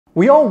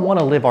We all want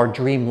to live our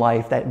dream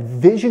life, that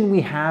vision we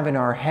have in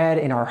our head,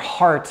 in our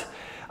heart,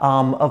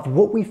 of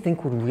what we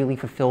think would really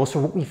fulfill us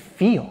or what we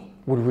feel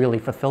would really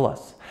fulfill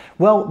us.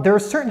 Well, there are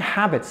certain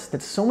habits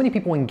that so many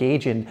people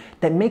engage in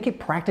that make it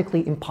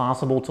practically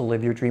impossible to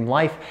live your dream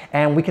life.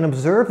 And we can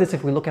observe this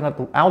if we look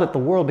out at the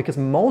world, because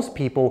most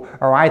people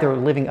are either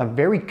living a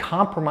very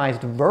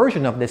compromised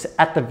version of this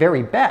at the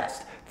very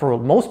best for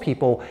most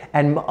people,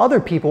 and other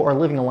people are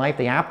living a life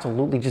they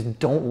absolutely just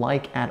don't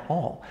like at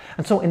all.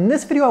 And so in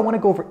this video, I want to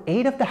go over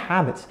 8 of the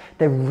habits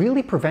that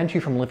really prevent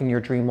you from living your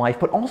dream life,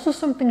 but also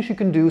some things you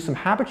can do, some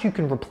habits you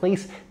can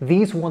replace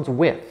these ones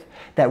with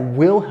that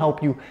will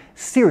help you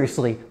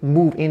seriously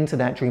move into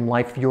that dream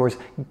life of yours,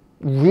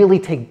 really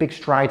take big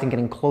strides in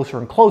getting closer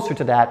and closer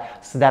to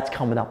that. So that's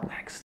coming up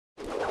next.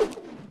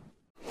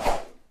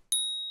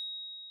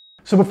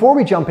 So before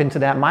we jump into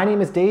that, my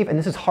name is Dave and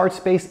this is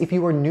HeartSpace. If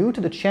you are new to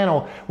the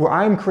channel, where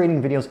I'm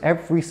creating videos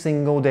every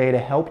single day to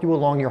help you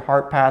along your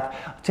heart path,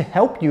 to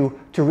help you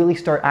to really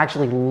start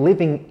actually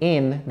living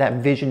in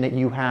that vision that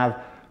you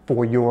have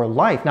for your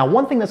life. Now,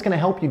 one thing that's going to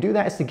help you do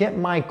that is to get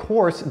my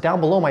course down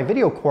below, my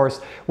video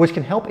course, which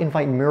can help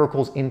invite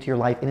miracles into your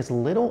life in as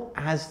little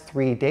as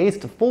 3 days.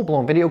 It's a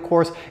full-blown video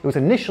course. It was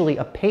initially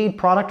a paid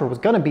product, or was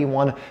going to be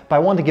one, but I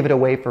wanted to give it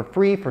away for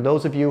free for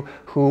those of you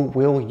who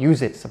will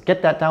use it. So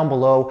get that down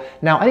below.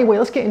 Now, anyway,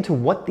 let's get into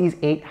what these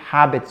 8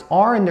 habits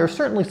are, and there's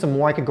certainly some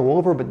more I could go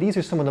over, but these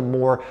are some of the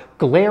more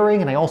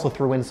glaring, and I also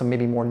threw in some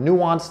maybe more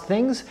nuanced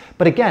things.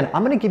 But again,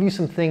 I'm going to give you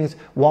some things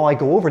while I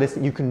go over this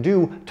that you can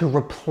do to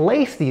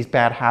replace these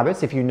bad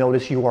habits if you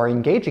notice you are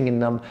engaging in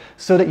them,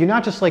 so that you're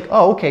not just like,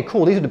 oh, okay,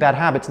 cool, these are the bad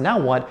habits, now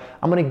what?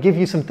 I'm going to give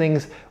you some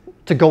things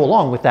to go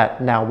along with that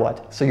now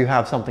what, so you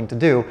have something to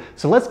do.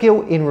 So let's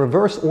go in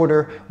reverse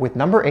order with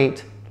number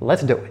 8.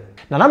 Let's do it.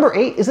 Now, number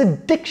 8 is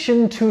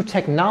addiction to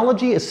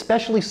technology,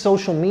 especially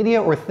social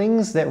media or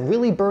things that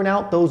really burn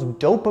out those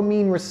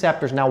dopamine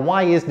receptors. Now,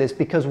 why is this?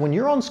 Because when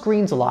you're on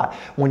screens a lot,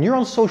 when you're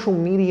on social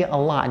media a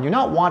lot, and you're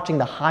not watching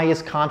the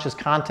highest conscious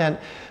content,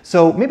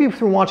 so maybe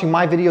through watching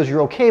my videos,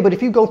 you're okay, but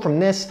if you go from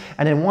this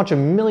and then watch a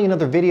million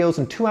other videos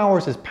and 2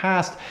 hours has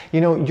passed,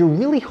 you know, you're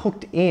really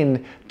hooked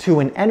in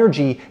to an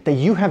energy that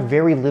you have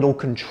very little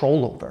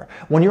control over.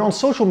 When you're on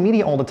social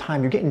media all the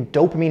time, you're getting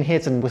dopamine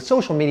hits, and with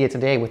social media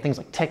today, with things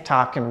like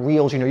TikTok and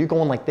Reels, you know, you're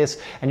going like this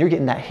and you're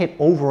getting that hit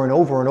over and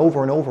over and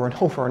over and over and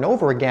over and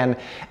over again.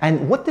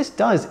 And what this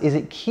does is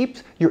it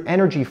keeps your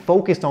energy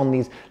focused on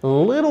these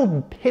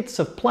little hits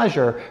of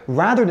pleasure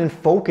rather than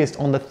focused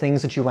on the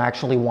things that you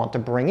actually want to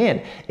bring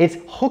in. It's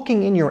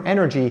hooking in your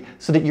energy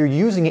so that you're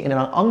using it in an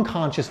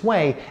unconscious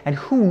way, and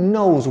who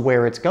knows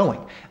where it's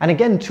going. And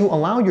again, to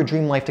allow your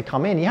dream life to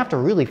come in, you have to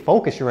really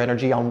focus your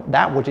energy on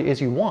that which it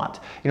is you want.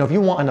 You know, if you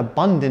want an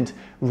abundant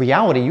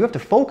reality, you have to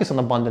focus on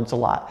abundance a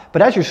lot.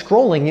 But as you're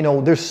scrolling, you know,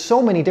 there's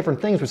so many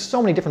different things with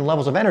so many different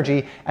levels of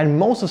energy, and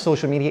most of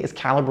social media is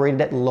calibrated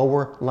at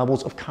lower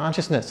levels of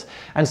consciousness.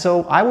 And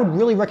so I would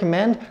really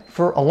recommend,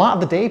 for a lot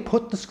of the day,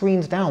 put the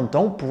screens down.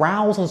 Don't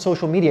browse on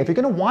social media. If you're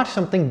going to watch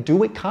something,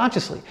 do it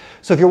consciously.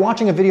 So if you're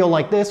watching a video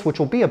like this, which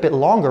will be a bit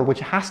longer,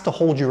 which has to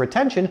hold your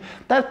attention,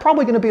 that's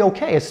probably going to be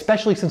okay,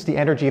 especially since the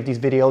energy of these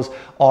videos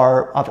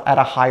are at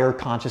a higher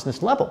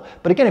consciousness level.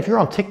 But again, if you're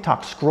on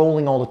TikTok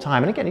scrolling all the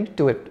time, and again, you can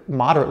do it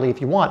moderately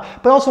if you want,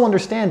 but also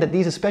understand that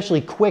these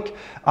especially quick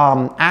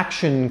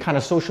action kind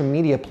of social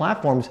media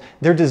platforms,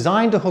 they're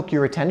designed to hook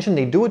your attention.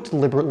 They do it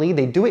deliberately.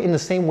 They do it in the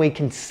same way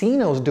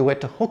casinos do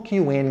it, to hook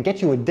you in,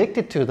 get you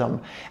addicted to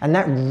them. And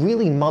that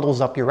really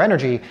muddles up your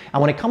energy.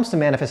 And when it comes to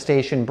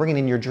manifestation, bringing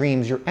in your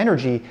dreams, your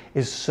energy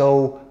is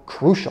so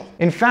crucial.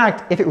 In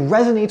fact, if it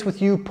resonates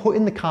with you, put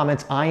in the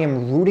comments, I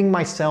am rooting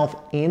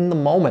myself in the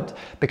moment,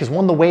 because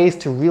one of the ways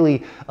to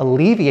really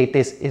alleviate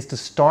this is to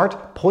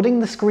start putting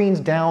the screens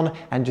down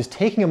and just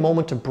taking a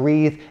moment to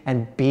breathe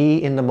and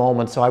be in the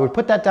moment. So I would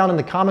put that down in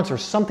the comments, or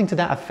something to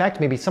that effect,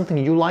 maybe something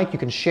you like. You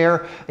can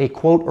share a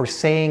quote or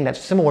saying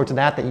that's similar to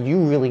that you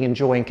really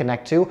enjoy and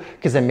connect to,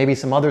 because then maybe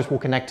some others will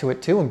connect to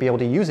it too and be able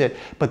to use it.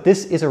 But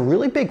this is a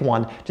really big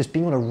one, just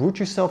being able to root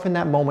yourself in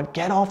that moment,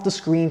 get off the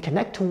screen,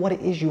 connect to what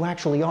it is you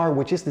actually are,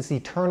 which is this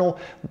eternal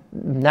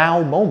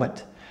now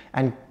moment.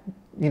 And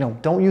you know,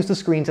 don't use the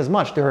screens as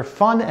much. They're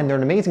fun and they're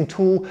an amazing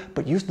tool,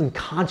 but use them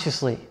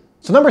consciously.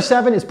 So number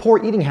 7 is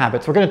poor eating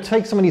habits. We're going to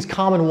take some of these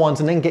common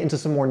ones and then get into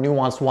some more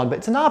nuanced one, but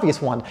it's an obvious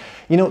one.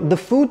 You know, the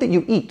food that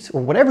you eat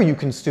or whatever you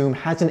consume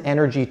has an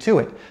energy to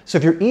it. So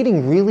if you're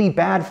eating really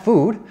bad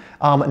food,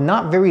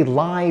 not very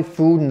live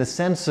food in the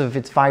sense of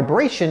its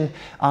vibration,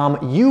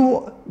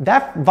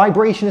 that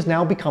vibration is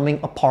now becoming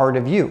a part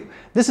of you.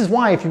 This is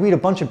why if you eat a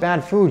bunch of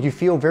bad food, you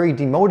feel very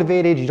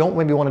demotivated, you don't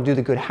maybe want to do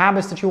the good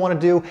habits that you want to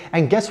do,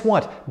 and guess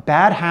what?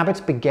 Bad habits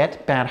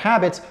beget bad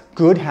habits,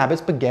 good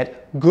habits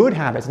beget good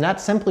habits, and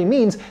that simply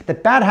means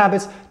that bad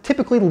habits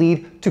typically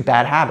lead to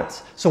bad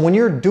habits. So when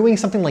you're doing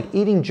something like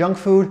eating junk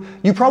food,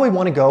 you probably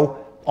want to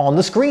go on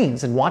the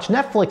screens and watch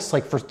Netflix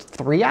like for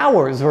 3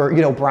 hours,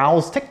 or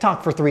browse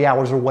TikTok for 3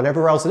 hours, or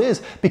whatever else it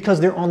is, because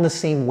they're on the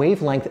same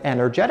wavelength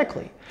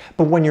energetically.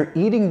 But when you're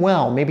eating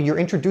well, maybe you're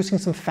introducing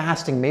some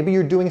fasting, maybe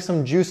you're doing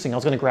some juicing. I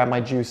was going to grab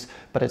my juice,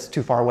 but it's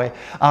too far away.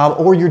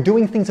 Or you're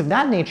doing things of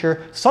that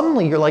nature.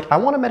 Suddenly you're like, I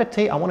want to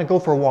meditate, I want to go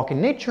for a walk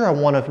in nature, I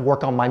want to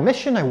work on my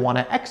mission, I want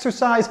to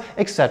exercise,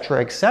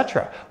 etc.,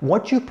 etc.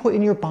 What you put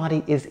in your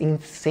body is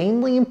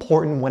insanely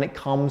important when it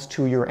comes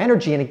to your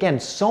energy. And again,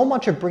 so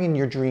much of bringing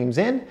your dreams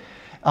in,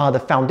 the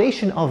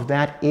foundation of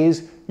that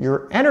is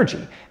your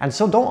energy. And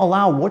so don't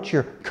allow what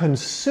you're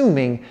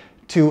consuming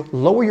to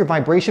lower your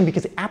vibration,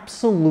 because it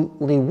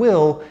absolutely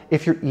will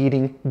if you're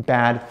eating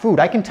bad food.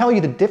 I can tell you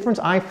the difference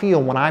I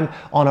feel when I'm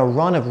on a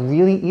run of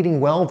really eating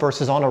well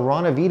versus on a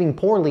run of eating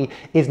poorly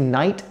is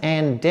night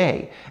and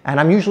day. And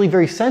I'm usually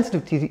very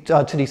sensitive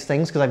to these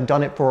things because I've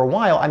done it for a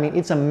while. I mean,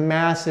 it's a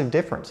massive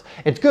difference.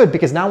 It's good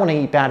because now when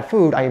I eat bad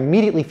food, I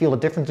immediately feel a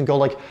difference and go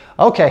like,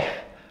 okay,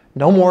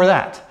 no more of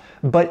that.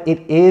 But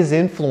it is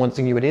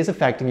influencing you, it is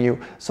affecting you.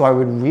 So I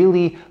would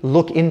really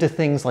look into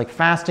things like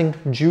fasting,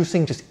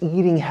 juicing, just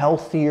eating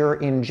healthier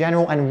in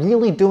general, and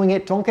really doing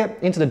it. Don't get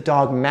into the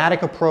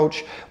dogmatic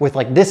approach with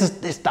like, this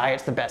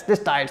diet's the best, this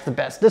diet's the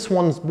best, this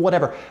one's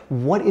whatever.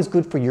 What is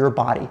good for your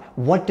body?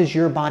 What does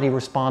your body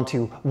respond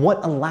to?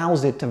 What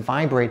allows it to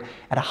vibrate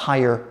at a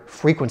higher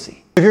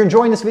frequency? If you're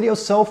enjoying this video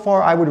so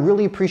far, I would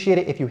really appreciate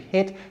it if you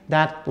hit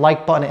that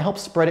like button. It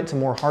helps spread it to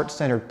more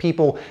heart-centered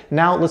people.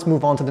 Now let's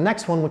move on to the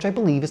next one, which I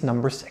believe is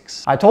number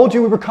 6. I told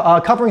you we were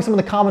covering some of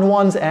the common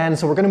ones, and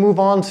so we're going to move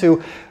on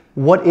to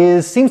what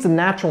seems the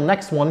natural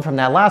next one from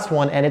that last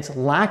one, and it's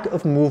lack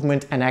of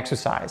movement and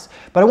exercise.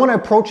 But I want to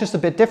approach this a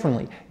bit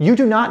differently. You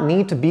do not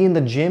need to be in the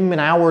gym an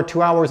hour,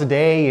 2 hours a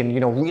day and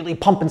really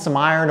pumping some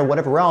iron or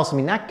whatever else. I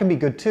mean, that can be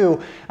good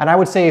too. And I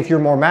would say if you're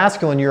more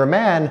masculine, you're a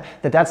man,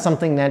 that's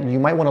something that you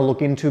might want to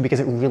look into because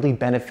it really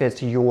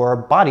benefits your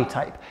body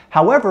type.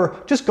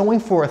 However, just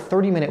going for a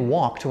 30-minute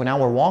walk to an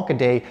hour walk a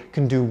day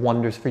can do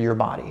wonders for your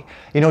body.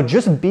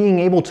 Just being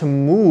able to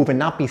move and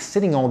not be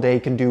sitting all day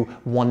can do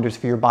wonders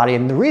for your body.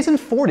 And the reason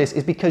for this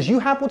is because you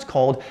have what's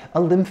called a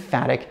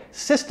lymphatic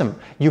system.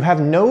 You have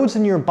nodes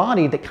in your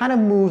body that kind of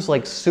moves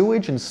like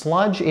sewage and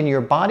sludge in your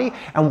body,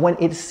 and when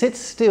it sits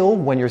still,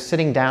 when you're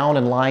sitting down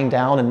and lying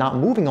down and not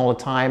moving all the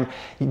time,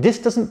 this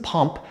doesn't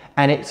pump,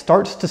 and it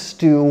starts to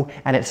stew,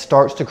 and it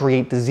starts to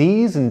create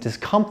disease and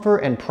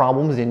discomfort and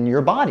problems in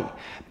your body.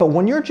 But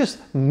when you're just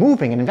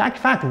moving, and in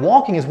fact,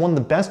 walking is one of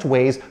the best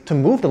ways to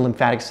move the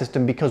lymphatic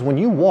system, because when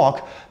you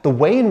walk, the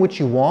way in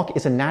which you walk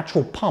is a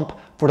natural pump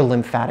for the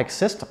lymphatic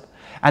system.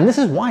 And this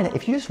is why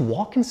if you just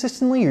walk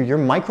consistently, or you're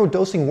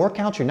micro-dosing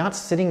workouts, you're not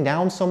sitting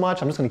down so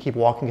much. I'm just going to keep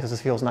walking because this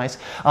feels nice.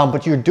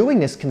 But you're doing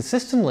this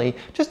consistently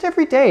just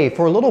every day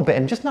for a little bit,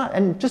 and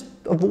just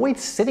avoid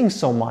sitting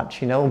so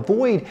much.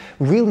 Avoid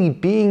really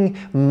being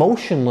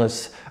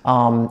motionless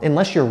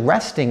unless you're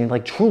resting,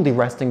 like truly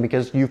resting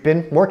because you've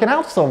been working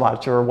out so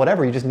much or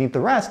whatever. You just need the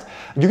rest.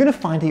 You're going to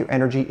find that your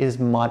energy is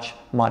much,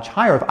 much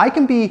higher. If I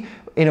can be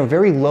in a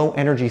very low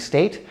energy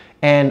state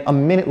and a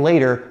minute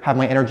later have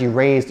my energy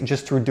raised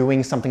just through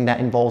doing something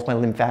that involves my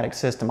lymphatic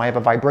system. I have a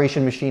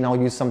vibration machine I'll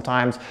use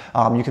sometimes.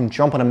 You can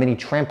jump on a mini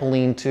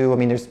trampoline too. I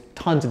mean, there's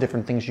tons of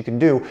different things you can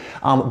do.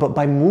 But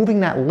by moving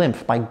that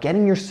lymph, by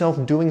getting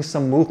yourself doing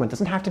some movement,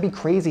 doesn't have to be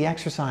crazy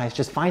exercise.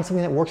 Just find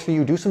something that works for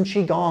you. Do some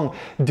Qigong.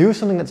 Do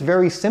something that's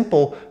very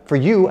simple for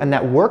you and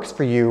that works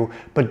for you.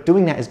 But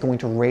doing that is going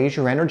to raise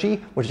your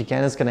energy, which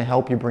again is going to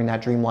help you bring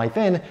that dream life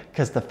in,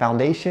 because the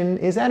foundation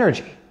is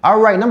energy. All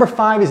right, number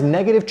 5 is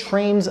negative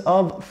trains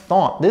of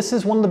thought. This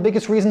is one of the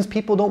biggest reasons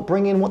people don't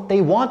bring in what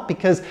they want,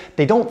 because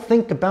they don't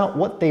think about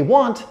what they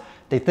want,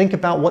 they think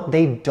about what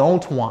they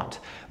don't want.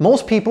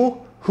 Most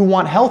people who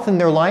want health in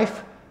their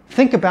life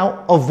think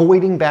about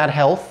avoiding bad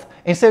health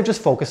instead of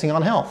just focusing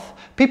on health.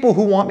 People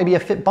who want maybe a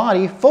fit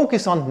body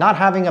focus on not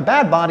having a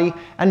bad body,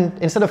 and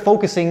instead of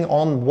focusing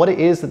on what it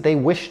is that they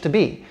wish to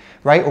be,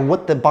 right? Or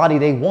what the body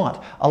they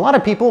want. A lot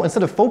of people,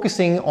 instead of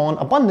focusing on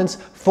abundance,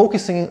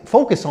 focus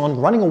on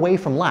running away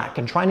from lack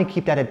and trying to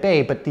keep that at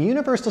bay. But the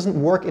universe doesn't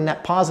work in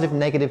that positive,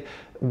 negative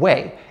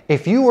way.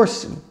 If you are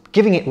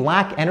giving it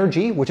lack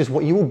energy, which is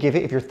what you will give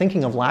it if you're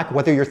thinking of lack,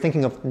 whether you're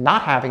thinking of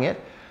not having it,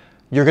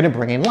 you're going to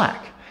bring in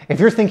lack. If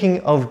you're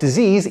thinking of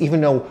disease,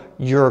 even though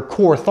your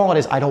core thought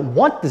is, I don't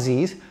want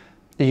disease,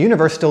 the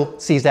universe still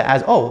sees that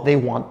as, oh, they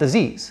want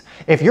disease.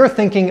 If you're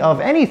thinking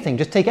of anything,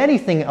 just take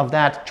anything of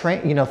that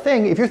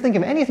thing, if you're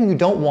thinking of anything you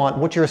don't want,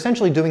 what you're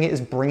essentially doing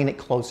is bringing it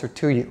closer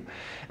to you.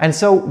 And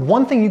so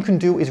one thing you can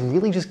do is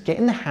really just get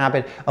in the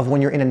habit of,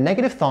 when you're in a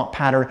negative thought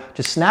pattern,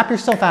 just snap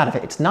yourself out of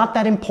it. It's not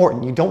that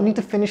important. You don't need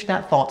to finish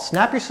that thought.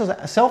 Snap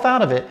yourself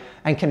out of it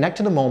and connect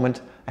to the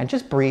moment and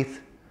just breathe.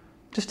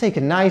 Just take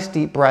a nice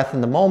deep breath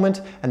in the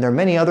moment, and there are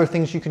many other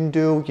things you can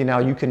do.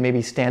 You can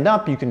maybe stand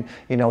up, you can,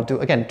 do a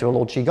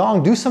little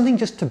Qigong, do something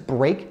just to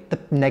break the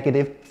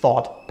negative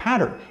thought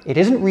pattern. It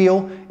isn't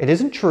real, it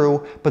isn't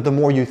true, but the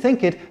more you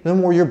think it, the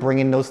more you're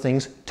bringing those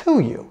things to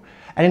you.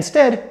 And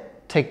instead,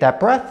 take that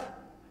breath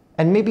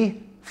and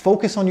maybe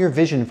focus on your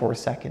vision for a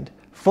second.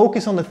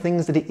 Focus on the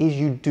things that it is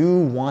you do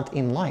want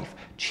in life.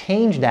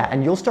 Change that,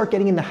 and you'll start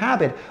getting in the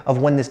habit of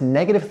when this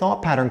negative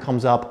thought pattern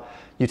comes up,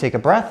 you take a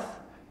breath,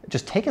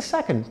 just take a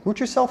second, root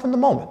yourself in the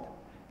moment,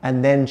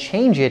 and then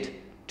change it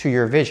to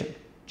your vision.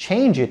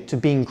 Change it to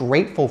being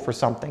grateful for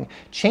something.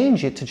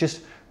 Change it to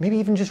just, maybe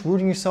even just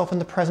rooting yourself in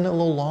the present a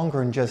little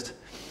longer and just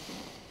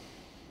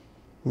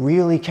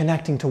really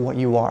connecting to what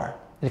you are.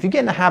 And if you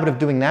get in the habit of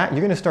doing that,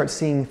 you're gonna start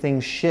seeing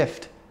things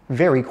shift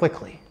very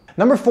quickly.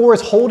 Number 4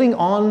 is holding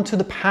on to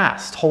the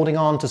past, holding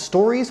on to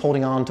stories,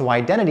 holding on to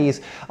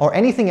identities, or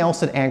anything else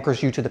that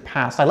anchors you to the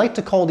past. I like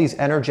to call these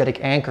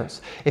energetic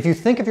anchors. If you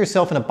think of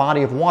yourself in a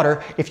body of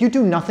water, if you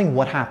do nothing,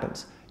 what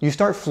happens? You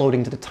start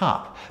floating to the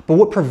top. But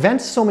what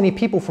prevents so many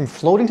people from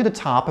floating to the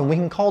top, and we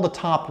can call the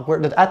top,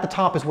 at the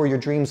top is where your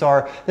dreams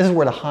are, this is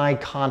where the high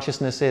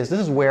consciousness is,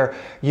 this is where,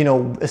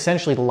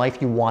 essentially the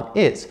life you want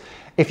is.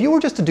 If you were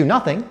just to do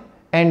nothing,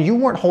 and you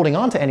weren't holding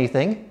on to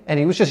anything, and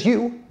it was just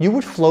you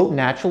would float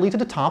naturally to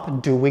the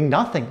top doing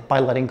nothing by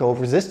letting go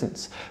of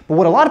resistance. But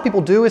what a lot of people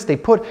do is they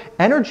put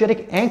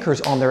energetic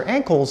anchors on their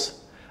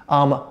ankles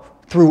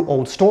through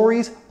old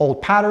stories,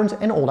 old patterns,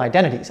 and old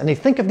identities. And they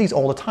think of these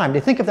all the time. They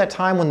think of that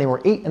time when they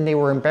were 8 and they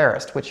were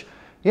embarrassed, which,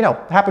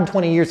 happened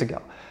 20 years ago.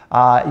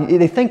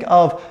 They think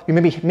of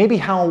maybe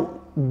how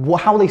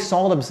they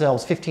saw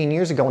themselves 15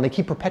 years ago, and they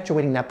keep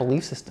perpetuating that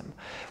belief system.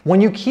 When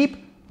you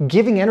keep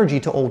giving energy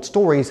to old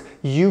stories,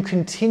 you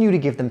continue to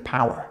give them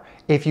power.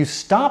 If you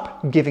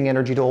stop giving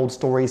energy to old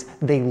stories,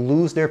 they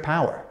lose their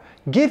power.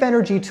 Give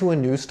energy to a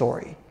new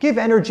story. Give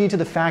energy to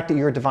the fact that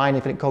you're a divine,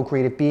 infinite,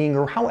 co-creative being,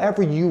 or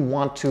however you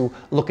want to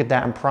look at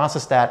that and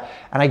process that.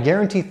 And I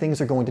guarantee things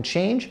are going to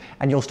change,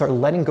 and you'll start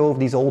letting go of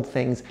these old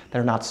things that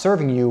are not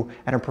serving you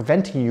and are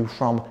preventing you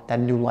from that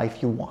new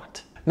life you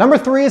want. Number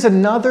 3 is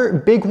another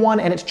big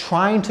one, and it's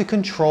trying to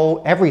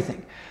control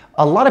everything.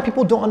 A lot of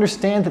people don't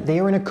understand that they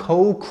are in a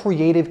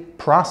co-creative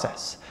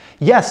process.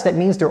 Yes, that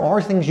means there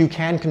are things you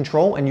can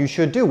control and you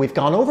should do. We've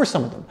gone over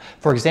some of them.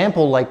 For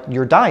example, like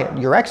your diet,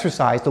 your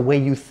exercise, the way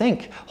you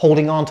think,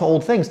 holding on to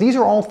old things. These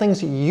are all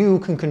things that you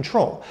can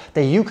control,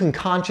 that you can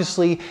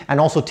consciously and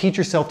also teach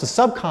yourself to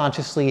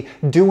subconsciously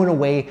do in a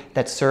way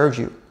that serves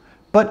you.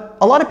 But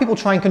a lot of people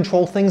try and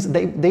control things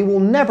they will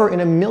never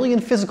in a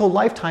million physical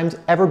lifetimes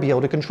ever be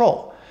able to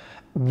control.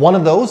 One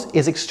of those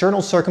is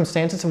external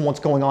circumstances and what's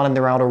going on in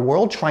their outer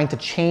world, trying to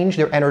change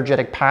their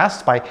energetic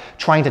past by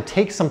trying to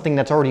take something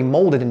that's already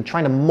molded and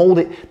trying to mold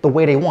it the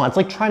way they want. It's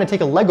like trying to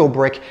take a Lego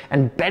brick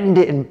and bend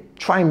it and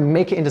try and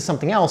make it into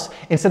something else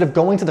instead of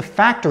going to the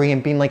factory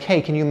and being like, hey,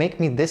 can you make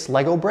me this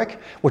Lego brick?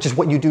 Which is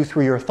what you do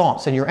through your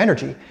thoughts and your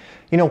energy.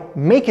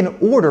 Make an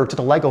order to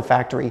the Lego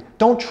factory.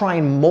 Don't try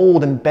and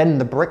mold and bend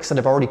the bricks that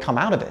have already come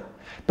out of it.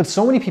 But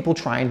so many people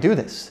try and do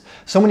this.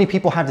 So many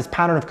people have this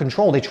pattern of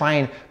control. They try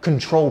and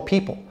control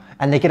people,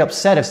 and they get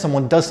upset if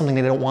someone does something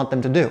they don't want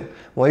them to do.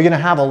 Well, you're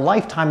gonna have a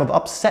lifetime of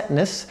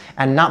upsetness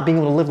and not being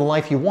able to live the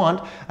life you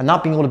want and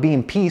not being able to be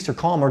in peace or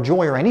calm or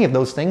joy or any of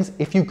those things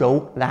if you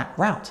go that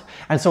route.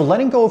 And so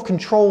letting go of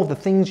control of the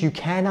things you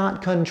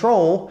cannot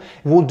control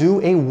will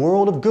do a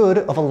world of good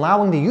of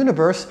allowing the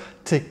universe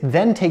to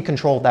then take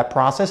control of that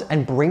process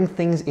and bring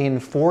things in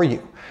for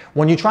you.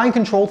 When you try and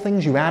control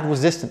things, you add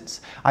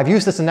resistance. I've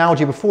used this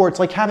analogy before. It's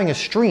like having a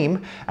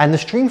stream, and the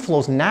stream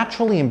flows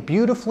naturally and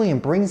beautifully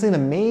and brings in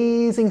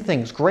amazing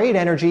things, great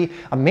energy,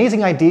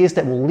 amazing ideas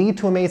that will lead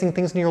to amazing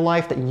things in your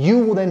life that you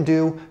will then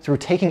do through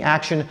taking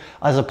action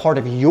as a part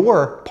of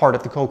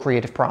the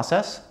co-creative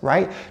process,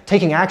 right?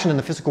 Taking action in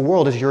the physical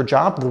world is your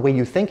job. The way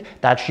you think,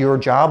 that's your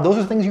job. Those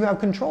are things you have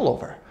control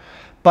over.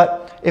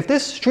 But if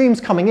this stream's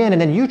coming in and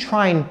then you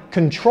try and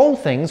control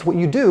things, what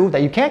you do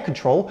that you can't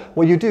control,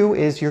 what you do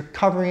is you're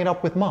covering it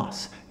up with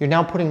moss. You're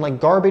now putting like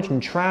garbage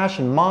and trash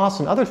and moss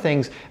and other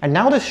things, and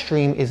now the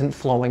stream isn't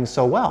flowing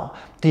so well.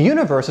 The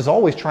universe is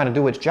always trying to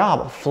do its job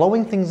of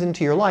flowing things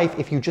into your life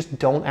if you just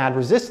don't add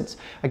resistance.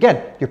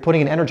 Again, you're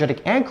putting an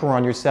energetic anchor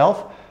on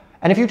yourself,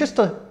 and if you're just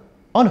to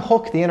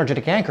unhook the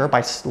energetic anchor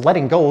by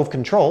letting go of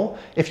control,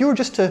 if you were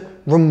just to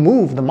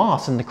remove the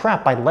moss and the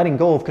crap by letting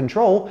go of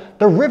control,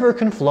 the river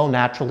can flow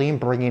naturally and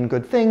bring in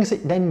good things.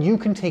 Then you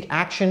can take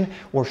action,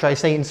 or should I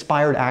say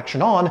inspired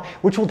action on,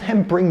 which will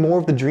then bring more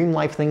of the dream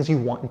life things you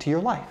want into your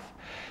life.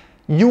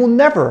 You will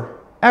never,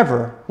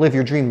 ever live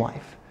your dream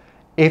life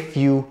if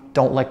you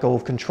don't let go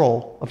of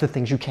control of the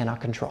things you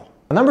cannot control.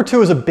 Number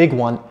 2 is a big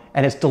one,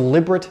 and it's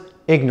deliberate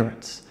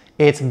ignorance.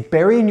 It's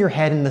burying your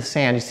head in the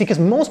sand. You see, because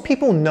most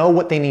people know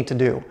what they need to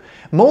do.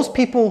 Most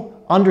people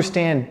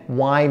understand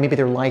why maybe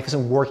their life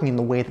isn't working in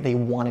the way that they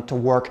want it to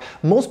work.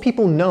 Most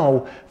people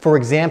know, for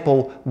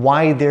example,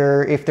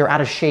 if they're out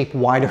of shape,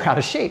 why they're out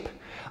of shape.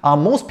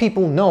 Most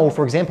people know,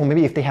 for example,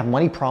 maybe if they have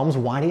money problems,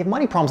 why they have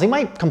money problems. They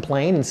might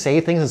complain and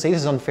say things and say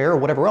this is unfair or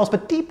whatever else,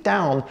 but deep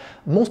down,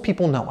 most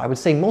people know. I would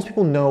say most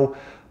people know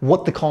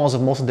what the cause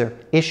of most of their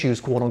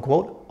issues, quote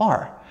unquote,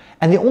 are.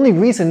 And the only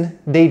reason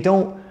they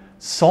don't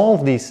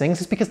solve these things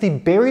is because they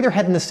bury their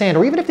head in the sand,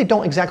 or even if they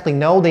don't exactly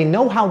know, they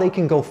know how they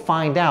can go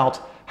find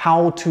out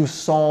how to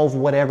solve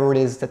whatever it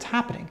is that's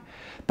happening.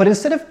 But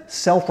instead of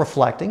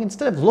self-reflecting,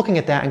 instead of looking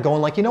at that and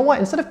going like, you know what,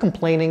 instead of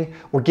complaining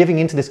or giving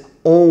into this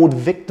old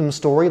victim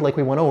story like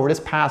we went over, this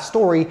past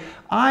story,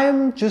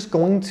 I'm just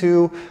going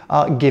to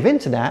give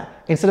into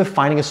that instead of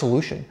finding a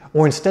solution,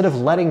 or instead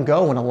of letting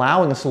go and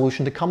allowing a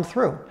solution to come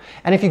through.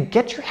 And if you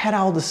get your head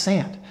out of the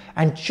sand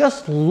and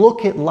just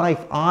look at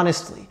life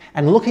honestly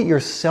and look at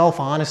yourself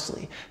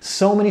honestly,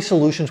 so many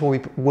solutions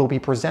will be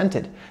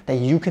presented that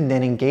you can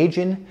then engage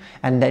in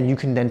and then you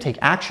can then take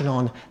action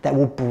on that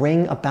will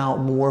bring about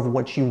more of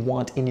what you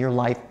want in your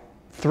life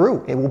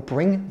through. It will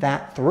bring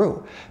that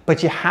through.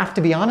 But you have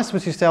to be honest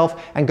with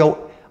yourself and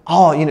go,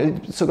 oh, you know,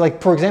 so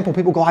like for example,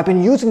 people go, I've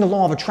been using the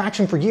law of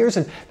attraction for years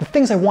and the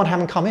things I want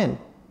haven't come in.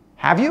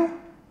 Have you?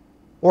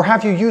 Or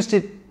have you used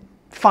it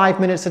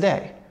 5 minutes a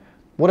day?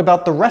 What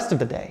about the rest of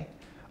the day?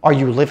 Are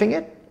you living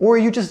it or are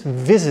you just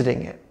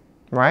visiting it?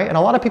 Right? And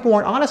a lot of people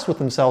aren't honest with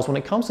themselves when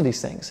it comes to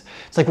these things.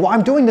 It's like, well,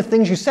 I'm doing the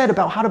things you said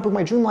about how to build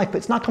my dream life, but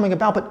it's not coming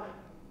about. But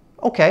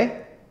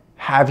okay,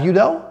 have you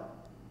though?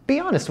 Be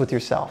honest with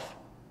yourself.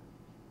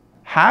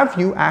 Have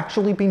you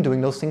actually been doing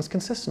those things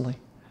consistently?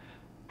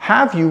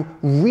 Have you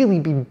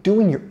really been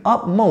doing your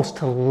utmost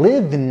to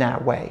live in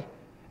that way?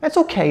 It's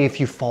okay if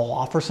you fall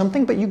off or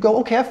something, but you go,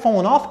 okay, I've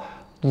fallen off,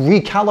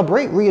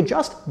 recalibrate,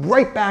 readjust,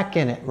 right back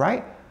in it,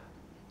 right?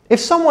 If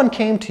someone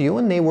came to you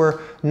and they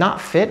were not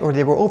fit or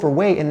they were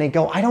overweight and they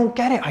go, I don't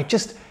get it, I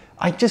just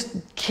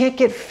can't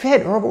get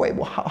fit or overweight.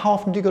 Well, how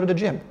often do you go to the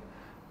gym?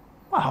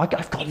 Wow,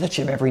 I've gone to the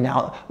gym every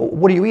now.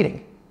 What are you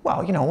eating?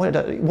 Well, you know,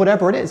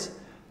 whatever it is,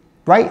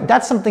 right?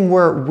 That's something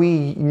where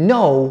we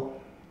know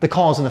the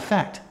cause and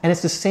effect. And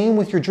it's the same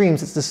with your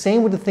dreams. It's the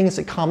same with the things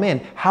that come in.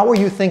 How are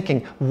you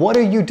thinking? What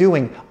are you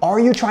doing? Are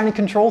you trying to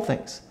control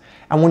things?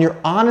 And when you're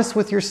honest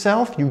with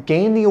yourself, you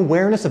gain the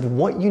awareness of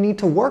what you need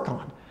to work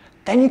on.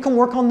 Then you can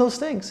work on those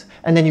things.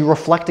 And then you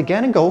reflect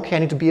again and go, okay, I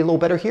need to be a little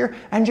better here.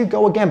 And you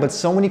go again. But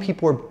so many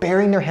people are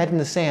burying their head in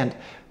the sand,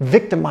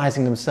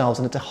 victimizing themselves.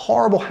 And it's a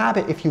horrible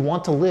habit if you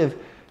want to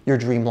live your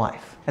dream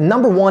life. And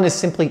number one is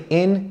simply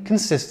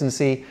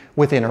inconsistency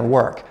with inner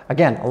work.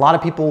 Again, a lot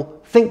of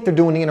people think they're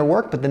doing the inner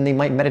work, but then they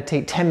might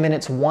meditate 10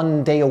 minutes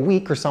one day a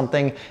week or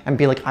something and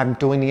be like, I'm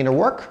doing the inner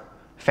work.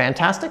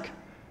 Fantastic.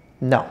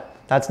 No,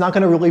 that's not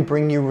going to really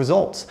bring you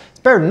results. It's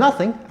better than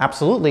nothing,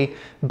 absolutely,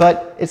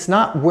 but it's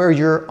not where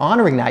you're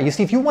honoring that. You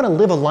see, if you want to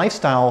live a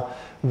lifestyle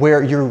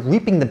where you're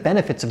reaping the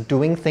benefits of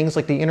doing things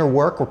like the inner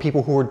work or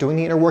people who are doing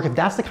the inner work, if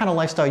that's the kind of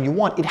lifestyle you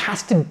want, it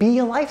has to be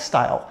a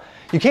lifestyle.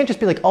 You can't just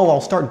be like, oh, I'll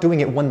start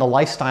doing it when the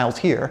lifestyle's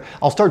here.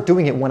 I'll start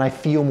doing it when I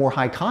feel more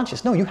high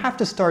conscious. No, you have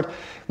to start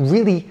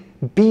really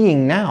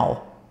being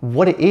now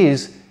what it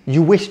is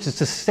you wish to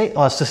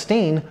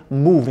sustain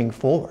moving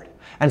forward.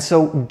 And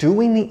so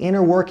doing the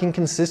inner work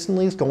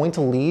inconsistently is going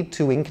to lead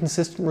to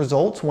inconsistent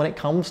results when it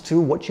comes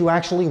to what you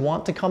actually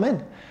want to come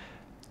in.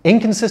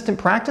 Inconsistent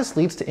practice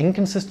leads to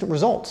inconsistent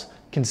results.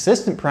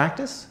 Consistent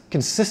practice,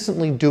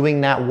 consistently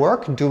doing that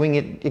work, doing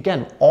it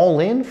again, all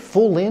in,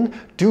 full in,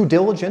 due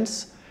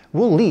diligence,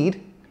 will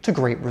lead to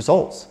great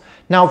results.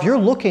 Now, if you're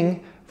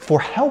looking for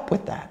help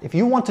with that, if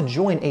you want to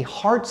join a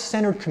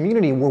heart-centered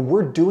community where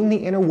we're doing the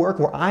inner work,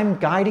 where I'm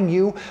guiding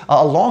you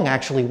along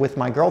actually with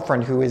my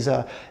girlfriend who is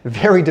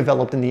very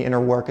developed in the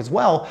inner work as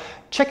well,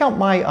 check out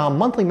my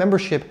monthly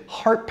membership,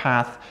 Heart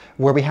Path,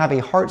 where we have a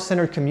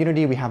heart-centered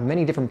community. We have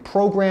many different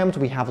programs.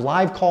 We have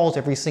live calls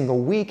every single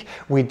week.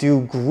 We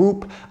do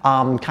group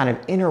kind of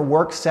inner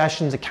work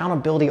sessions,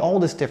 accountability, all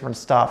this different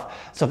stuff.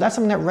 So if that's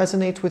something that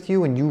resonates with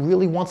you and you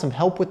really want some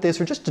help with this,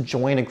 or just to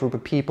join a group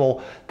of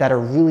people that are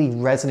really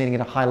resonating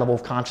at a high level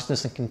of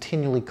consciousness and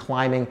continually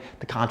climbing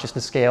the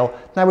consciousness scale,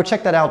 then I would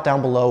check that out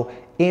down below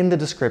in the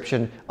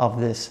description of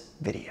this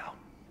video.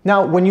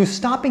 Now, when you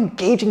stop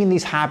engaging in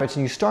these habits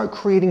and you start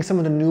creating some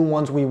of the new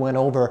ones we went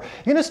over,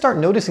 you're going to start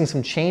noticing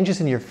some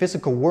changes in your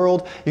physical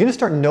world. You're going to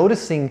start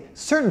noticing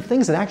certain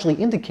things that actually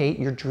indicate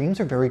your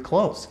dreams are very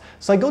close.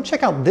 So I go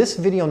check out this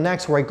video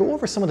next where I go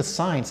over some of the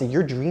signs that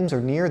your dreams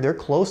are near, they're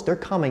close, they're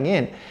coming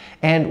in.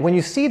 And when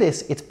you see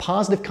this, it's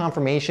positive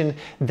confirmation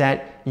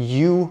that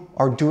you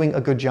are doing a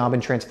good job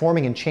in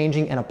transforming and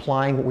changing and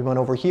applying what we went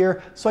over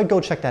here. So I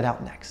go check that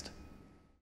out next.